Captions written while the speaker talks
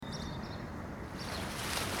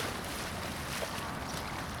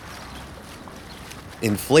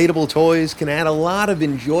Inflatable toys can add a lot of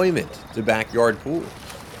enjoyment to backyard pools.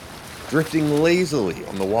 Drifting lazily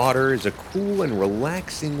on the water is a cool and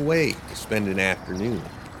relaxing way to spend an afternoon.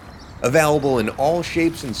 Available in all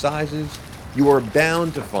shapes and sizes, you are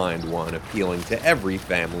bound to find one appealing to every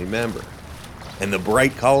family member. And the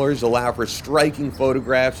bright colors allow for striking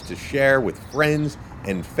photographs to share with friends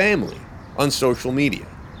and family on social media.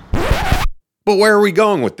 But where are we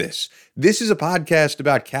going with this? This is a podcast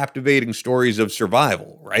about captivating stories of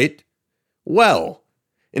survival, right? Well,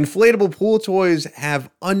 inflatable pool toys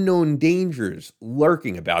have unknown dangers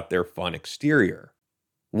lurking about their fun exterior.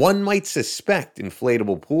 One might suspect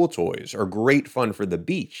inflatable pool toys are great fun for the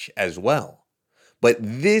beach as well. But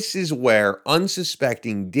this is where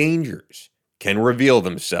unsuspecting dangers can reveal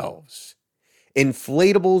themselves.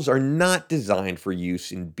 Inflatables are not designed for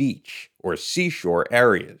use in beach or seashore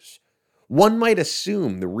areas. One might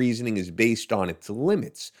assume the reasoning is based on its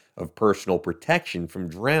limits of personal protection from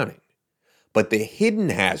drowning. But the hidden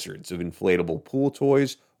hazards of inflatable pool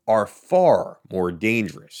toys are far more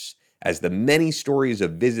dangerous, as the many stories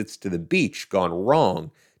of visits to the beach gone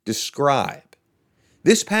wrong describe.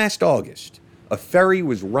 This past August, a ferry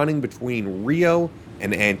was running between Rio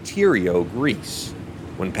and Antirio, Greece,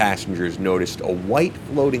 when passengers noticed a white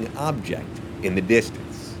floating object in the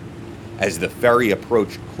distance. As the ferry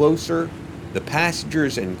approached closer, the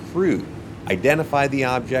passengers and crew identified the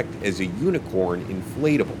object as a unicorn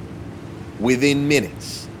inflatable. Within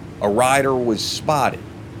minutes, a rider was spotted,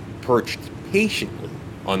 perched patiently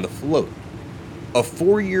on the float. A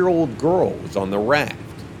 4-year-old girl was on the raft,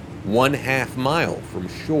 1/2 mile from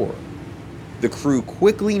shore. The crew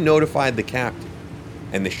quickly notified the captain,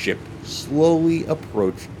 and the ship slowly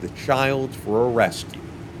approached the child for a rescue.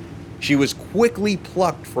 She was quickly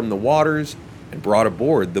plucked from the waters and brought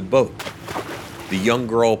aboard the boat. The young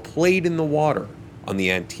girl played in the water on the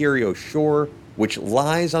Antirio shore, which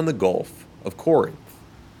lies on the Gulf of Corinth.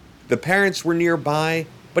 The parents were nearby,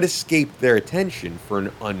 but escaped their attention for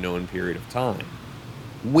an unknown period of time.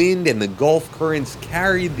 Wind and the Gulf currents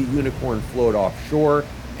carried the unicorn float offshore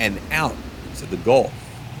and out into the Gulf.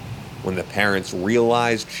 When the parents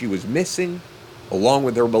realized she was missing, along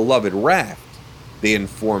with her beloved raft, they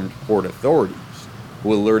informed port authorities,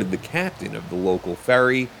 who alerted the captain of the local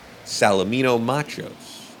ferry, Salamino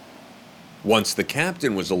Machos. Once the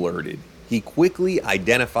captain was alerted, he quickly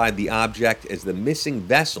identified the object as the missing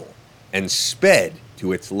vessel and sped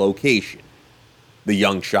to its location. The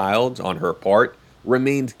young child, on her part,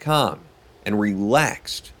 remained calm and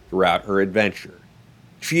relaxed throughout her adventure.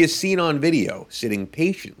 She is seen on video sitting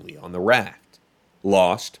patiently on the raft,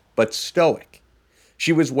 lost but stoic.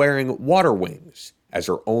 She was wearing water wings as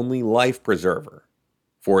her only life preserver.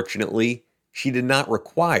 Fortunately, she did not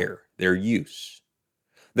require their use.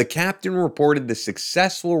 The captain reported the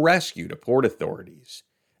successful rescue to port authorities,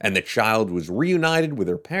 and the child was reunited with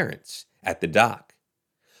her parents at the dock.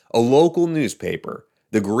 A local newspaper,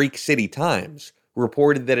 the Greek City Times,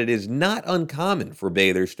 reported that it is not uncommon for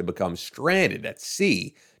bathers to become stranded at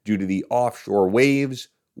sea due to the offshore waves,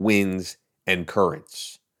 winds, and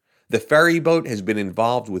currents. The ferry boat has been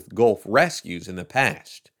involved with Gulf rescues in the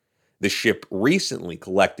past. The ship recently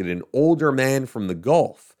collected an older man from the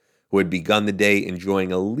Gulf who had begun the day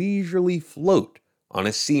enjoying a leisurely float on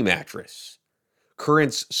a sea mattress.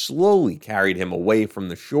 Currents slowly carried him away from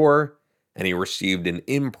the shore, and he received an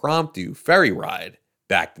impromptu ferry ride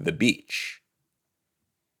back to the beach.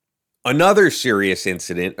 Another serious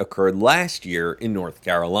incident occurred last year in North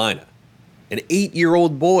Carolina. An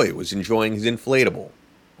 8-year-old boy was enjoying his inflatable,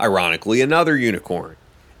 ironically another unicorn,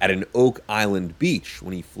 at an Oak Island beach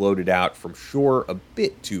when he floated out from shore a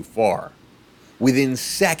bit too far. Within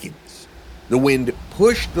seconds, the wind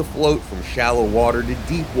pushed the float from shallow water to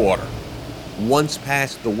deep water. Once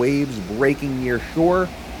past the waves breaking near shore,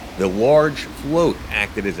 the large float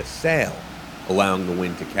acted as a sail, allowing the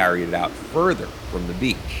wind to carry it out further from the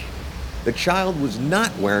beach. The child was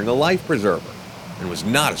not wearing a life preserver and was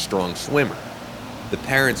not a strong swimmer. The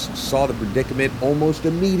parents saw the predicament almost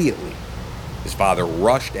immediately. His father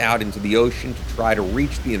rushed out into the ocean to try to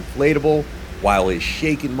reach the inflatable, while his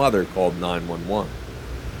shaken mother called 911.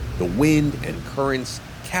 The wind and currents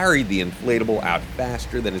carried the inflatable out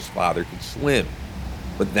faster than his father could swim,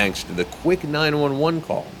 but thanks to the quick 911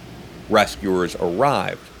 call, rescuers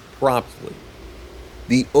arrived promptly.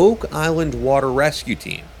 The Oak Island Water Rescue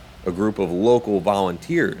Team, a group of local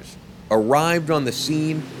volunteers, arrived on the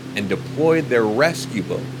scene and deployed their rescue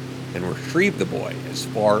boat and retrieved the boy as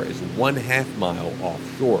far as 1/2 mile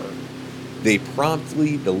offshore. They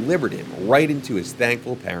promptly delivered him right into his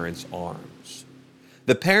thankful parents' arms.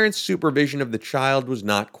 The parents' supervision of the child was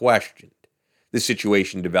not questioned. The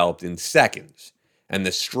situation developed in seconds, and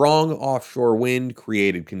the strong offshore wind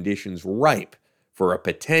created conditions ripe for a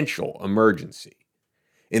potential emergency.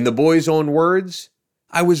 In the boy's own words,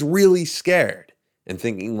 I was really scared and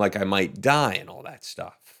thinking like I might die and all that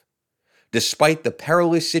stuff. Despite the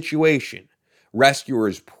perilous situation,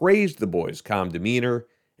 rescuers praised the boy's calm demeanor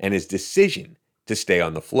and his decision to stay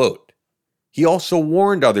on the float. He also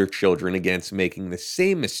warned other children against making the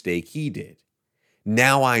same mistake he did.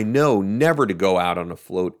 Now I know never to go out on a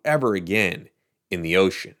float ever again in the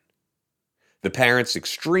ocean. The parents,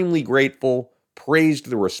 extremely grateful, praised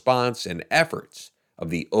the response and efforts of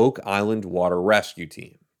the Oak Island Water Rescue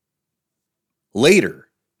Team. Later,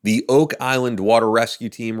 the Oak Island Water Rescue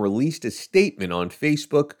Team released a statement on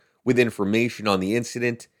Facebook with information on the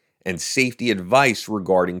incident and safety advice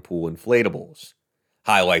regarding pool inflatables.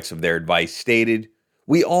 Highlights of their advice stated,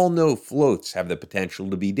 "We all know floats have the potential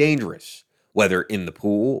to be dangerous, whether in the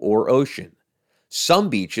pool or ocean. Some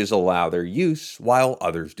beaches allow their use while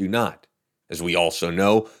others do not. As we also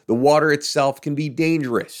know, the water itself can be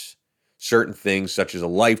dangerous. Certain things such as a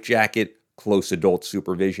life jacket, close adult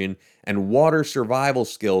supervision, and water survival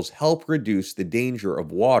skills help reduce the danger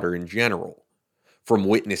of water in general. From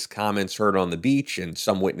witness comments heard on the beach and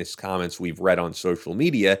some witness comments we've read on social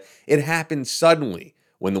media, it happened suddenly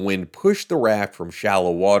when the wind pushed the raft from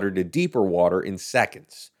shallow water to deeper water in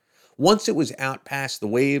seconds. Once it was out past the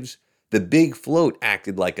waves, the big float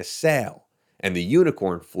acted like a sail, and the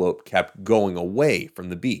unicorn float kept going away from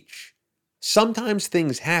the beach. Sometimes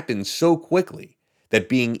things happen so quickly that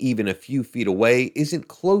being even a few feet away isn't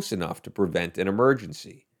close enough to prevent an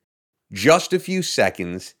emergency. Just a few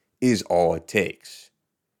seconds is all it takes.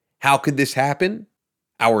 How could this happen?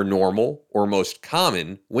 Our normal, or most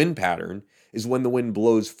common, wind pattern is when the wind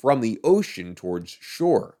blows from the ocean towards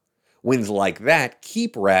shore. Winds like that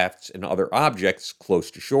keep rafts and other objects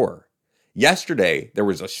close to shore. Yesterday, there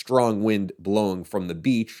was a strong wind blowing from the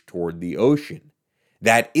beach toward the ocean.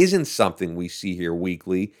 That isn't something we see here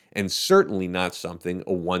weekly, and certainly not something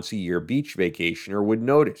a once-a-year beach vacationer would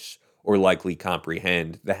notice or likely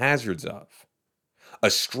comprehend the hazards of. A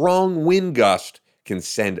strong wind gust can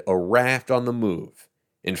send a raft on the move.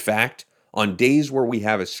 In fact, on days where we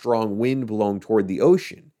have a strong wind blowing toward the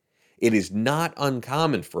ocean, it is not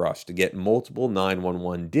uncommon for us to get multiple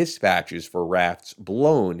 911 dispatches for rafts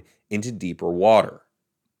blown into deeper water.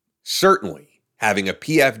 Certainly, having a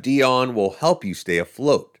PFD on will help you stay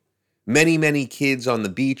afloat. Many kids on the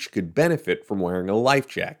beach could benefit from wearing a life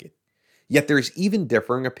jacket. Yet there's even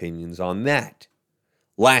differing opinions on that.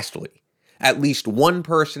 Lastly, at least one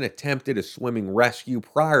person attempted a swimming rescue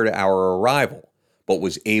prior to our arrival, but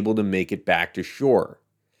was able to make it back to shore.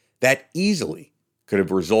 That easily could have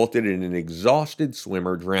resulted in an exhausted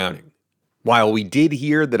swimmer drowning. While we did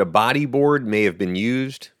hear that a bodyboard may have been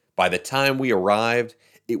used, by the time we arrived,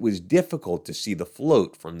 it was difficult to see the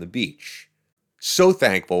float from the beach. So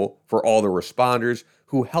thankful for all the responders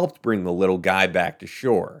who helped bring the little guy back to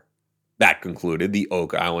shore. That concluded the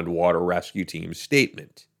Oak Island Water Rescue Team's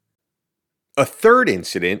statement. A third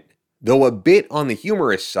incident, though a bit on the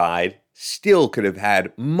humorous side, still could have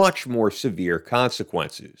had much more severe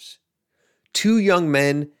consequences. Two young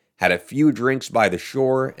men had a few drinks by the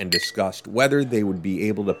shore and discussed whether they would be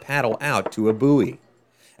able to paddle out to a buoy.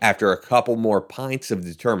 After a couple more pints of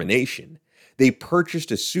determination, they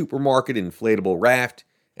purchased a supermarket inflatable raft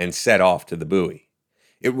and set off to the buoy.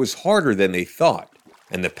 It was harder than they thought,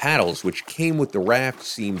 and the paddles which came with the raft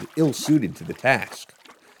seemed ill-suited to the task.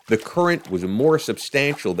 The current was more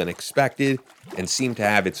substantial than expected and seemed to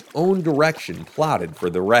have its own direction plotted for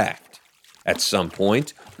the raft. At some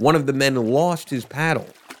point, one of the men lost his paddle.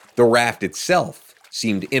 The raft itself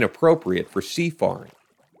seemed inappropriate for seafaring.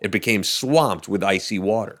 It became swamped with icy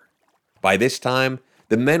water. By this time,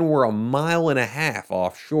 the men were 1.5 miles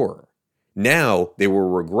offshore. Now they were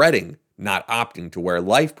regretting not opting to wear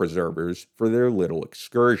life preservers for their little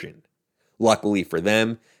excursion. Luckily for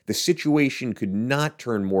them, the situation could not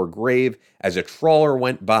turn more grave as a trawler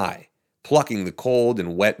went by, plucking the cold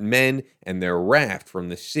and wet men and their raft from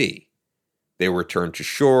the sea. They returned to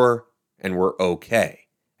shore and were okay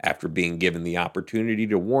after being given the opportunity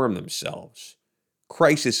to warm themselves.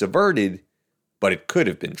 Crisis averted, but it could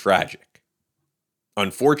have been tragic.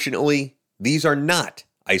 Unfortunately, these are not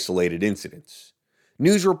isolated incidents.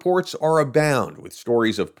 News reports are abound with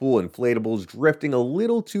stories of pool inflatables drifting a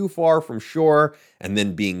little too far from shore and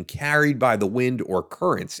then being carried by the wind or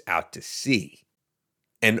currents out to sea.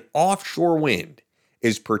 An offshore wind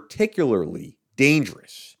is particularly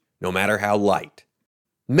dangerous, no matter how light.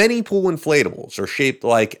 Many pool inflatables are shaped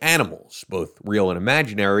like animals, both real and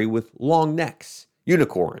imaginary, with long necks.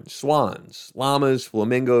 Unicorns, swans, llamas,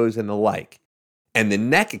 flamingos, and the like. And the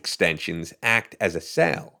neck extensions act as a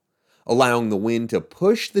sail, allowing the wind to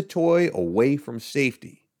push the toy away from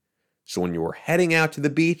safety. So when you're heading out to the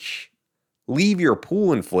beach, leave your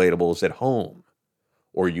pool inflatables at home,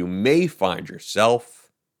 or you may find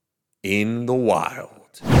yourself in the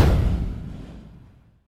wild.